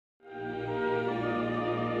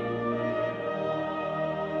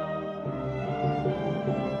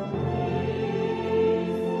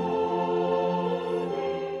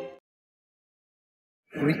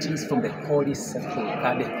Greetings from the Holy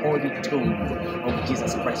Sepulcher, the Holy Tomb of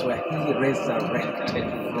Jesus Christ, where He resurrected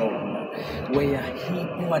from, where He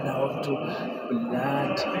poured out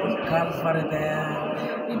blood on Calvary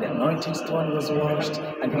there, in the anointing stone was washed,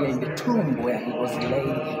 and we are in the tomb where He was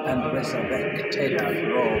laid and resurrected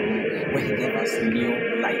from, where He gave us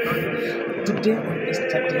new life. Today on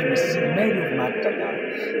Easter Day, we see Mary of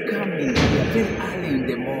Magdala coming here very early in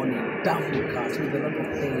the morning, downcast with a lot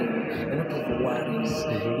of pain, a lot of worries.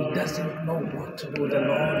 He doesn't know what to do. The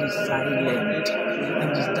Lord is silent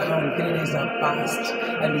and he's down. 3 days have passed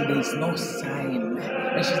and there is no sign.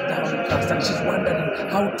 And she's downcast and she's wondering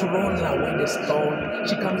how to roll away the stone.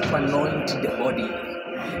 She comes to anoint the body.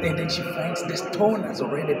 And then she finds the stone has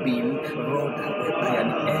already been rolled away by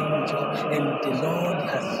an angel, and the Lord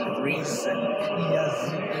has risen. He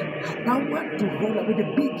has power to roll away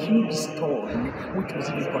the big, huge stone, which was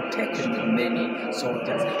even protected with many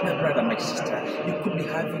soldiers. My brother, my sister, you could be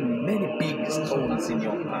having many big stones in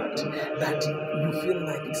your heart that you feel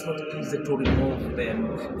like it's not easy to remove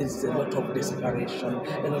them. There's a lot of desperation,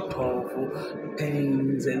 a lot of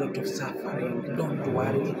pains, a lot of suffering. Don't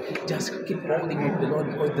worry, just keep holding on to the Lord,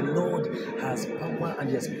 because the Lord has power and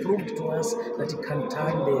He has proved to us that He can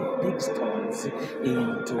turn the big stones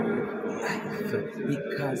into life. He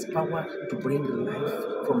has power to bring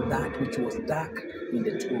life from that which was dark in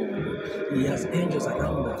the tomb. He has angels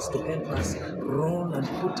around us to help us roll and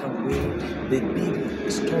put away the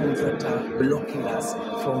big stones that are blocking us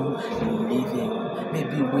from living.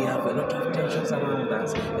 Maybe we have a lot of tensions around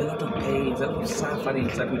us, a lot of pains, a lot of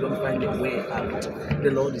sufferings that we don't find a way out.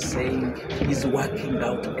 The Lord is saying He's working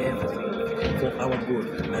out everything for our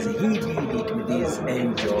good, as He did it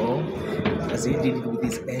with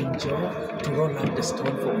His angel, to roll out the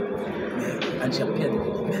stone from Mary. And she appeared.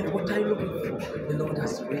 Mary, what are you looking for? The Lord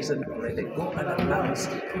has risen already. Go and announce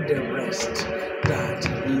to the rest that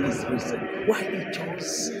He is risen. Why He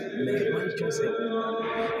chose Mary? Why He chose a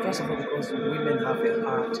woman? First of all, because women have a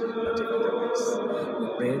heart that evaporates. We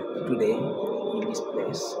pray today in this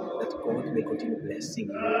place that God may continue blessing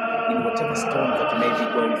you in whatever storm that you may be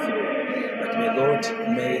going through. That may Lord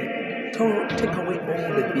may take away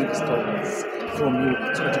all the big stones from you,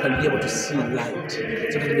 so that you can be able to see light,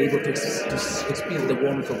 so that you may be able to experience the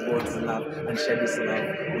warmth of God's love and share this love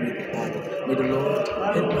with the other. May the Lord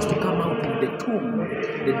help us to come out of the tomb,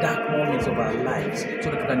 the dark moments of our lives,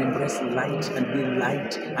 so that we can embrace light and be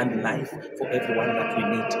light and life for everyone that we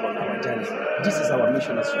meet on our journey. This is our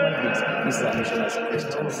mission as human beings. This is our mission as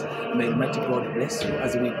Christians. May Almighty God bless you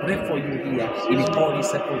as we pray for you here in His Holy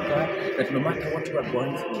Sepulcher, that no matter what you are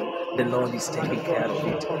going through, the Lord is taking care of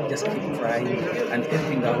it. Just keep trying and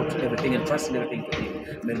helping out everything and trusting everything to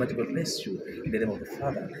Him. May Almighty God bless you in the name of the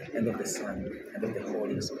Father and of the Son and of the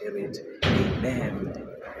Holy Spirit. Amen.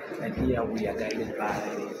 And here we are guided by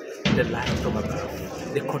the light from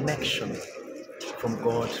above, the connection from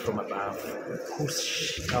God from above, who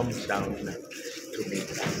comes down to meet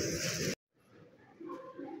us.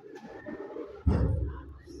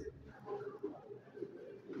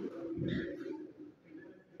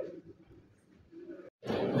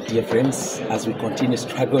 Dear friends, as we continue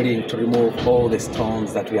struggling to remove all the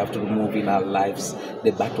stones that we have to remove in our lives,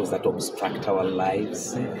 the battles that obstruct our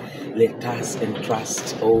lives, let us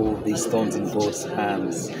entrust all these stones in God's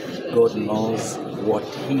hands. God knows what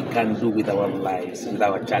He can do with our lives, with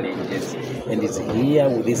our challenges, and is here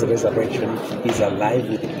with His resurrection. He's alive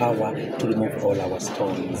with the power to remove all our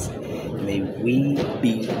stones. May we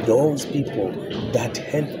be those people that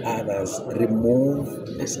help others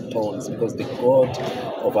remove the stones, because the God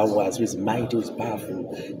of ours, who is mighty, who is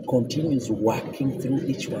powerful, continues working through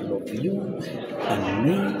each one of you and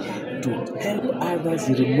me to help others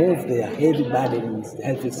remove their heavy burdens,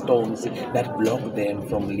 heavy stones that block them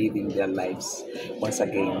from living their lives. Once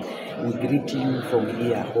again, we greet you from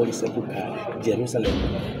here, Holy Sepulcher,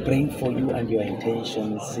 Jerusalem, praying for you and your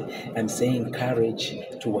intentions and saying courage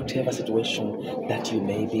to whatever situation that you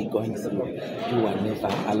may be going through. You are never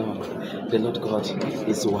alone. The Lord God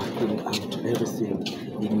is working out everything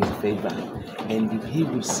in your favor, and He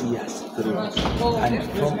will see us through. And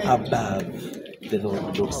from above, the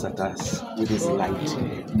Lord looks at us with His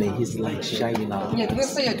light. May His light shine in our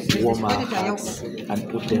hearts, warm our hearts, and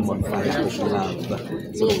put them on fire of love,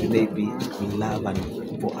 so that we may be in love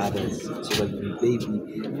and for others, so that we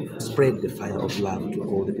may spread the fire of love to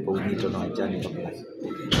all the people we meet on our journey of life.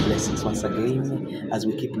 Blessings once again as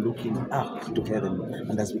we keep looking up to heaven,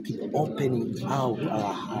 and as we keep opening out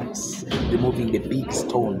our hearts, removing the big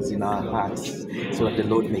stones in our hearts, so that the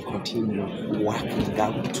Lord may continue working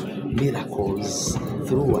out miracles us,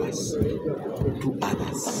 through us, to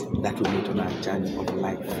others that we meet on our journey of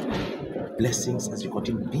life. Blessings as we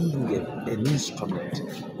continue being an instrument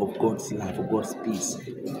of God's love, of God's peace,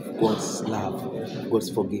 of God's love, of God's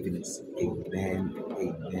forgiveness. Amen.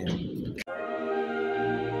 Amen.